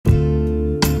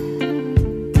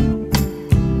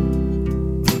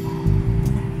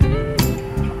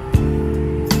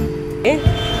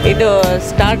ಇದು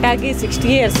ಸ್ಟಾರ್ಟ್ ಆಗಿ 60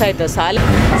 ಇಯರ್ಸ್ ಆಯಿತು.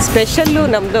 ಸ್ಪೆಷಲ್ಲು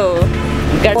ನಮ್ಮದು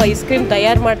ಐಸ್ ಕ್ರೀಮ್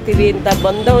ತಯಾರು ಮಾಡ್ತೀವಿ ಅಂತ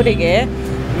ಬಂದವರಿಗೆ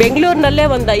ಬೆಂಗಳೂರಿನಲ್ಲೇ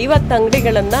ಒಂದು 50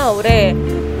 ಅಂಗಡಿಗಳನ್ನು ಅವರೇ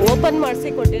ಓಪನ್ ಮಾಡಿಸಿ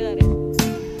ಕೊಟ್ಟಿದ್ದಾರೆ.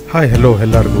 ಹಾಯ್ ಹಲೋ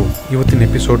ಎಲ್ಲರಿಗೂ. ಇವತ್ತಿನ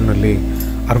ಎಪಿಸೋಡ್ನಲ್ಲಿ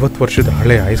 60 ವರ್ಷದ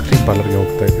ಹಳೆ ಐಸ್ ಕ್ರೀಮ್ ಪಾರ್ಲರ್ಗೆ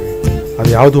ಹೋಗ್ತಾ ಇದ್ದೀವಿ. ಅದು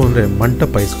ಯಾವುದು ಅಂದರೆ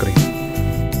ಮಂಟಪ್ ಐಸ್ ಕ್ರೀಮ್.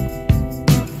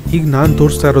 ಈಗ ನಾನು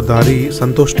ತೋರಿಸ್ತಾ ಇರೋ ದಾರಿ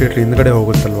ಸಂತೋಷ್ ಥಿಯೇಟ್ರ್ ಹಿಂದ್ಗಡೆ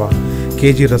ಹೋಗುತ್ತಲ್ವ,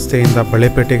 KG ರಸ್ತೆಯಿಂದ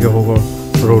ಬಳೆಪೇಟೆಗೆ ಹೋಗೋ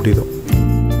ರೋಡ್ ಇದು.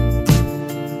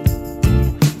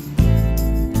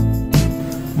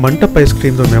 ಮಂಟಪ್ ಐಸ್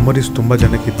ಕ್ರೀಮ್ದು ಮೆಮೊರೀಸ್ ತುಂಬ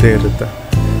ಜನಕ್ಕೆ ಇದ್ದೇ ಇರುತ್ತೆ.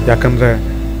 ಯಾಕಂದರೆ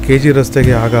KG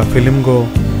ರಸ್ತೆಗೆ ಆಗ ಫಿಲಿಮ್ಗೋ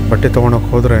ಬಟ್ಟೆ ತೊಗೊಳಕ್ಕೆ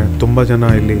ಹೋದರೆ ತುಂಬ ಜನ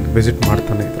ಇಲ್ಲಿ ವಿಸಿಟ್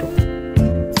ಮಾಡ್ತಾನೆ ಇದ್ರು.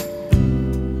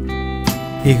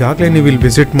 ಈಗಾಗಲೇ ನೀವು ಇಲ್ಲಿ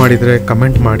ವಿಸಿಟ್ ಮಾಡಿದರೆ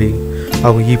ಕಮೆಂಟ್ ಮಾಡಿ,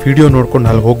 ಹಾಗೂ ಈ ವಿಡಿಯೋ ನೋಡ್ಕೊಂಡು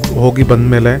ಅಲ್ಲಿ ಹೋಗಿ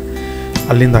ಬಂದಮೇಲೆ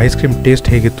ಅಲ್ಲಿಂದ ಐಸ್ ಕ್ರೀಮ್ ಟೇಸ್ಟ್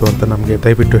ಹೇಗಿತ್ತು ಅಂತ ನಮಗೆ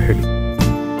ದಯವಿಟ್ಟು ಹೇಳಿ.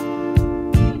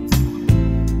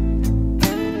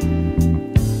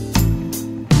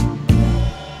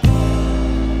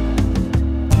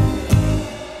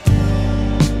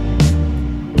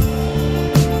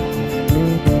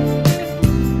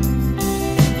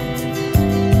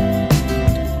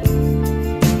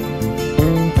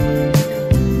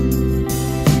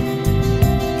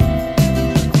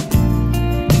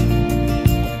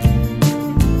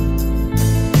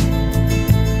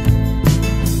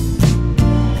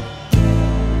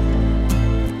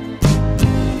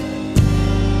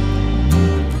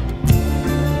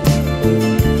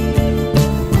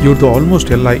 ಇವ್ರದ್ದು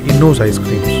ಆಲ್ಮೋಸ್ಟ್ ಎಲ್ಲ ಇನ್ನೋಸ್ ಐಸ್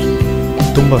ಕ್ರೀಮ್ಸ್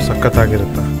ತುಂಬ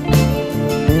ಸಖತ್ತಾಗಿರುತ್ತೆ.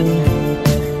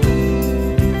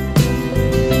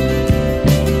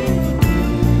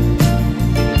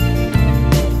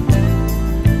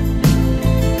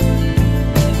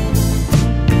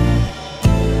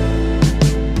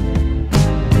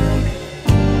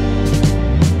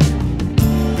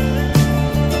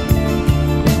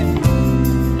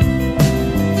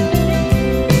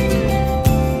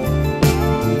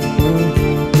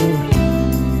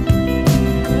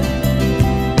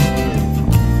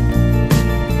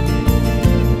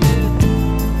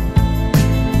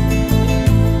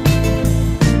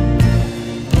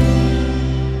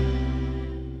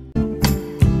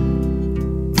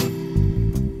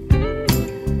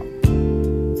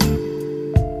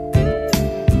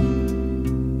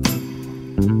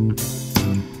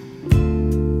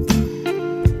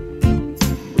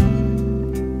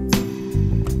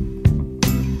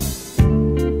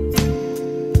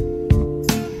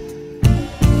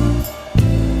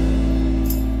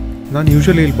 ನಾನು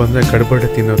ಯೂಶ್ವಲಿ ಇಲ್ಲಿ ಬಂದರೆ ಗಡ್ಬಡೆ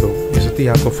ತಿನ್ನೋದು. ಈ ಸತಿ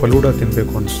ಯಾಕೋ ಫಲೂಡಾ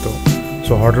ತಿನ್ನಬೇಕು ಅನಿಸ್ತು,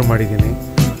 ಸೊ ಆರ್ಡ್ರ್ ಮಾಡಿದ್ದೀನಿ.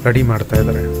 ರೆಡಿ ಮಾಡ್ತಾ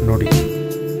ಇದ್ದಾರೆ ನೋಡಿ.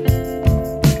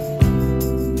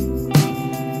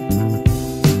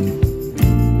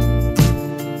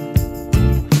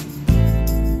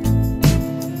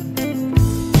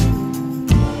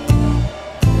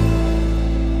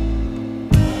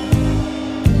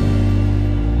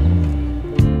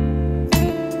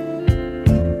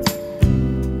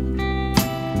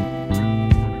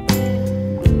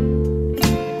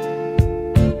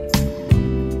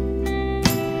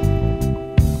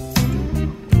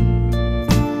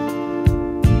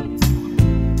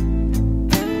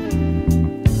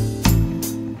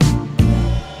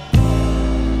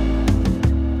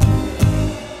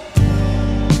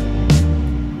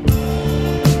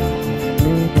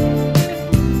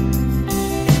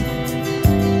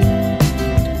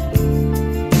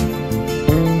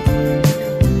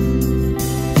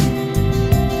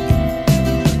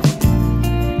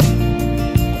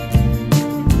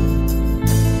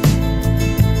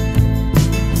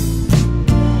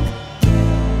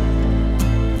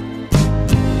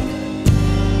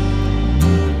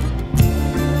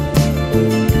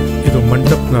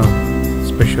 ಮಂಟಪ್ನ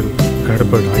ಸ್ಪೆಷಲ್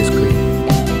ಗಡ್ಬಡ್ ಐಸ್ ಕ್ರೀಮ್.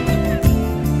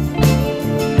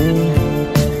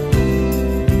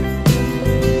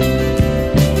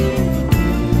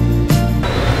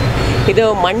 ಇದು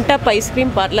ಮಂಟಪ್ ಐಸ್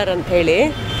ಕ್ರೀಮ್ ಪಾರ್ಲರ್ ಅಂತ ಹೇಳಿ.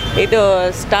 ಇದು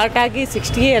ಸ್ಟಾರ್ಟ್ ಆಗಿ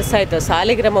 60 ಇಯರ್ಸ್ ಆಯಿತು.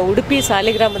 ಉಡುಪಿ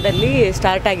ಸಾಲಿಗ್ರಾಮದಲ್ಲಿ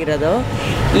ಸ್ಟಾರ್ಟ್ ಆಗಿರೋದು.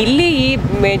 ಇಲ್ಲಿ ಈ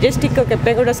ಮೆಜೆಸ್ಟಿಕ್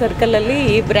ಕೆಂಪೇಗೌಡ ಸರ್ಕಲಲ್ಲಿ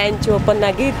ಈ ಬ್ರ್ಯಾಂಚ್ ಓಪನ್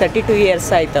ಆಗಿ 32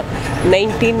 ಇಯರ್ಸ್ ಆಯಿತು.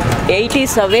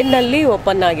 1987ನಲ್ಲಿ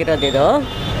ಓಪನ್ ಆಗಿರೋದಿದು.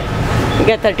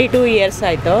 ಈಗ 32 ಇಯರ್ಸ್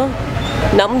ಆಯಿತು.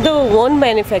 ನಮ್ಮದು ಓನ್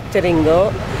ಮ್ಯಾನುಫ್ಯಾಕ್ಚರಿಂಗು.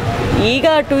 ಈಗ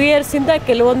 2 ಇಯರ್ಸಿಂದ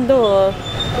ಕೆಲವೊಂದು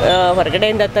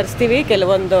ಹೊರಗಡೆಯಿಂದ ತರಿಸ್ತೀವಿ,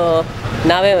 ಕೆಲವೊಂದು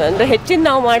ನಾವೇ ಅಂದರೆ ಹೆಚ್ಚಿನ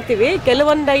ನಾವು ಮಾಡ್ತೀವಿ,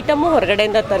 ಕೆಲವೊಂದು ಐಟಮು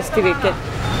ಹೊರಗಡೆಯಿಂದ ತರಿಸ್ತೀವಿ.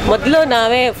 ಮೊದಲು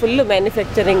ನಾವೇ ಫುಲ್ಲು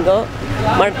ಮ್ಯಾನುಫ್ಯಾಕ್ಚರಿಂಗು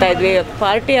ಮಾಡ್ತಾಯಿದ್ವಿ,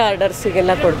 ಪಾರ್ಟಿ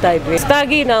ಆರ್ಡರ್ಸಿಗೆಲ್ಲ ಕೊಡ್ತಾಯಿದ್ವಿ.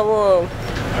 ಹೊಸದಾಗಿ ನಾವು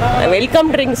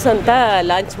ವೆಲ್ಕಮ್ ಡ್ರಿಂಕ್ಸ್ ಅಂತ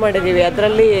ಲಾಂಚ್ ಮಾಡಿದ್ದೀವಿ.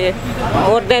 ಅದರಲ್ಲಿ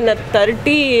ಮೋರ್ ದೆನ್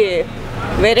 30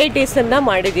 ವೆರೈಟೀಸನ್ನು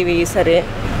ಮಾಡಿದ್ದೀವಿ ಈ ಸರಿ.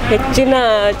 ಹೆಚ್ಚಿನ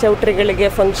ಚೌಟ್ರಿಗಳಿಗೆ,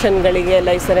 ಫಂಕ್ಷನ್ಗಳಿಗೆ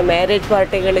ಎಲ್ಲ, ಈ ಸರಿ ಮ್ಯಾರೇಜ್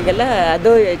ಪಾರ್ಟಿಗಳಿಗೆಲ್ಲ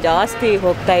ಅದು ಜಾಸ್ತಿ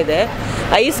ಹೋಗ್ತಾ ಇದೆ.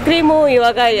 ಐಸ್ ಕ್ರೀಮು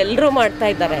ಇವಾಗ ಎಲ್ಲರೂ ಮಾಡ್ತಾ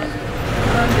ಇದ್ದಾರೆ.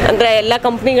 ಅಂದರೆ ಎಲ್ಲ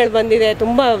ಕಂಪ್ನಿಗಳು ಬಂದಿದೆ,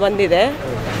 ತುಂಬ ಬಂದಿದೆ.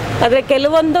 ಆದರೆ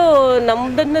ಕೆಲವೊಂದು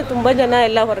ನಮ್ಮದನ್ನು ತುಂಬ ಜನ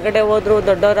ಎಲ್ಲ ಹೊರಗಡೆ ಹೋದರು,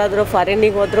 ದೊಡ್ಡವರಾದರು,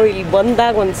 ಫಾರಿನಿಗೆ ಹೋದರು, ಇಲ್ಲಿ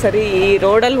ಬಂದಾಗ ಒಂದ್ಸರಿ, ಈ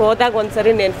ರೋಡಲ್ಲಿ ಹೋದಾಗ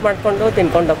ಒಂದ್ಸರಿ ನೆನ್ಪು ಮಾಡಿಕೊಂಡು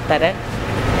ತಿನ್ಕೊಂಡು ಹೋಗ್ತಾರೆ.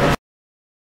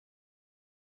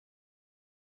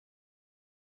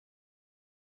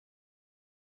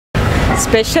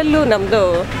 ಸ್ಪೆಷಲ್ಲು ನಮ್ಮದು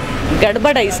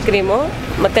ಗಡ್ಬಡ್ ಐಸ್ ಕ್ರೀಮು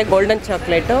ಮತ್ತು golden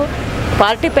chocolate.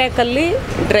 Party ಪ್ಯಾಕಲ್ಲಿ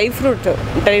dry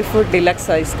fruit deluxe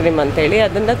ice cream ಅಂತೇಳಿ,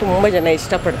 ಅದನ್ನು ತುಂಬ ಜನ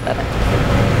ಇಷ್ಟಪಡ್ತಾರೆ.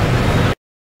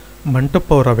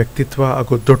 ಮಂಟಪ್ ಅವರ ವ್ಯಕ್ತಿತ್ವ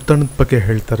ಹಾಗೂ ದೊಡ್ಡತನದ ಬಗ್ಗೆ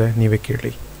ಹೇಳ್ತಾರೆ, ನೀವೇ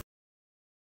ಕೇಳಿ.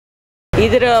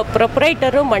 ಇದರ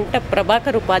ಪ್ರೊಪ್ರೈಟರು ಮಂಟಪ್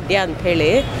ಪ್ರಭಾಕರ್ ಉಪಾಧ್ಯ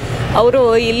ಅಂಥೇಳಿ. ಅವರು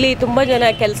ಇಲ್ಲಿ ತುಂಬ ಜನ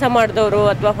ಕೆಲಸ ಮಾಡಿದವರು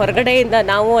ಅಥವಾ ಹೊರಗಡೆಯಿಂದ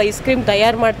ನಾವು ಐಸ್ ಕ್ರೀಮ್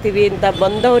ತಯಾರು ಮಾಡ್ತೀವಿ ಅಂತ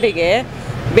ಬಂದವರಿಗೆ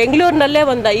ಬೆಂಗಳೂರಿನಲ್ಲೇ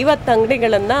ಒಂದು 50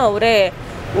 ಅಂಗಡಿಗಳನ್ನು ಅವರೇ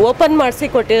ಓಪನ್ ಮಾಡಿಸಿ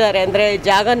ಕೊಟ್ಟಿದ್ದಾರೆ. ಅಂದರೆ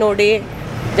ಜಾಗ ನೋಡಿ,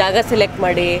 ಜಾಗ ಸೆಲೆಕ್ಟ್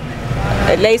ಮಾಡಿ,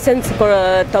 ಲೈಸೆನ್ಸ್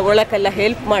ತಗೊಳ್ಳೋಕ್ಕೆಲ್ಲ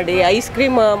ಹೆಲ್ಪ್ ಮಾಡಿ, ಐಸ್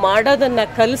ಕ್ರೀಮ್ ಮಾಡೋದನ್ನು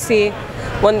ಕಲಿಸಿ,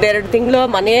 1-2 ತಿಂಗಳು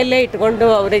ಮನೆಯಲ್ಲೇ ಇಟ್ಕೊಂಡು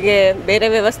ಅವರಿಗೆ ಬೇರೆ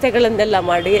ವ್ಯವಸ್ಥೆಗಳನ್ನೆಲ್ಲ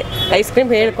ಮಾಡಿ ಐಸ್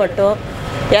ಕ್ರೀಮ್ ಹೇಳಿಕೊಟ್ಟು,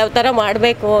 ಯಾವ ಥರ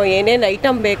ಮಾಡಬೇಕು, ಏನೇನು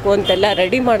ಐಟಮ್ ಬೇಕು ಅಂತೆಲ್ಲ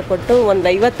ರೆಡಿ ಮಾಡಿಕೊಟ್ಟು ಒಂದು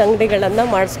 50 ಅಂಗಡಿಗಳನ್ನು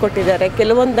ಮಾಡಿಸ್ಕೊಟ್ಟಿದ್ದಾರೆ.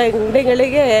 ಕೆಲವೊಂದು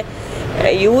ಅಂಗಡಿಗಳಿಗೆ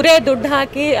ಇವರೇ ದುಡ್ಡು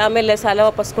ಹಾಕಿ ಆಮೇಲೆ ಸಾಲ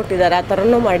ವಾಪಸ್ ಕೊಟ್ಟಿದ್ದಾರೆ, ಆ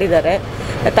ಥರನೂ ಮಾಡಿದ್ದಾರೆ.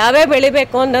 ತಾವೇ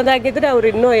ಬೆಳಿಬೇಕು ಅನ್ನೋದಾಗಿದ್ದರೆ ಅವ್ರು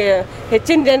ಇನ್ನೂ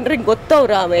ಹೆಚ್ಚಿನ ಜನರಿಗೆ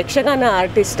ಗೊತ್ತವ್ರು. ಯಕ್ಷಗಾನ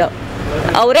ಆರ್ಟಿಸ್ಟ್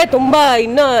ಅವರೇ ತುಂಬ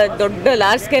ಇನ್ನೂ ದೊಡ್ಡ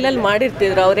ಲಾರ್ಜ್ ಸ್ಕೇಲಲ್ಲಿ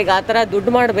ಮಾಡಿರ್ತಿದ್ರು. ಅವ್ರಿಗೆ ಆ ಥರ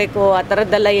ದುಡ್ಡು ಮಾಡಬೇಕು ಆ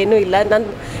ಥರದ್ದೆಲ್ಲ ಏನೂ ಇಲ್ಲ.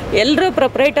 ಎಲ್ಲರೂ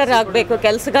ಪ್ರೊಪ್ರೈಟರ್ ಆಗಬೇಕು,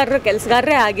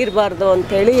 ಕೆಲಸಗಾರರೇ ಆಗಿರಬಾರ್ದು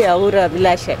ಅಂಥೇಳಿ ಅವರ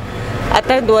ಅಭಿಲಾಷೆ. ಆ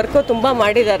ಥರದ್ದು ವರ್ಕು ತುಂಬ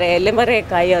ಮಾಡಿದ್ದಾರೆ.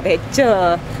 ಎಲೆಮರೆಕಾಯಿ ಅವ್ರು ಹೆಚ್ಚು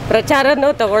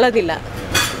ಪ್ರಚಾರನೂ ತಗೊಳ್ಳೋದಿಲ್ಲ.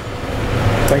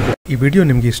 ಈ ವಿಡಿಯೋ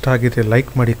ನಿಮಗೆ ಇಷ್ಟ ಆಗಿದ್ರೆ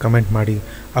ಲೈಕ್ ಮಾಡಿ, ಕಮೆಂಟ್ ಮಾಡಿ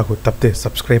ಹಾಗೂ ತಪ್ಪದೆ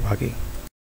ಸಬ್ಸ್ಕ್ರೈಬ್ ಆಗಿ.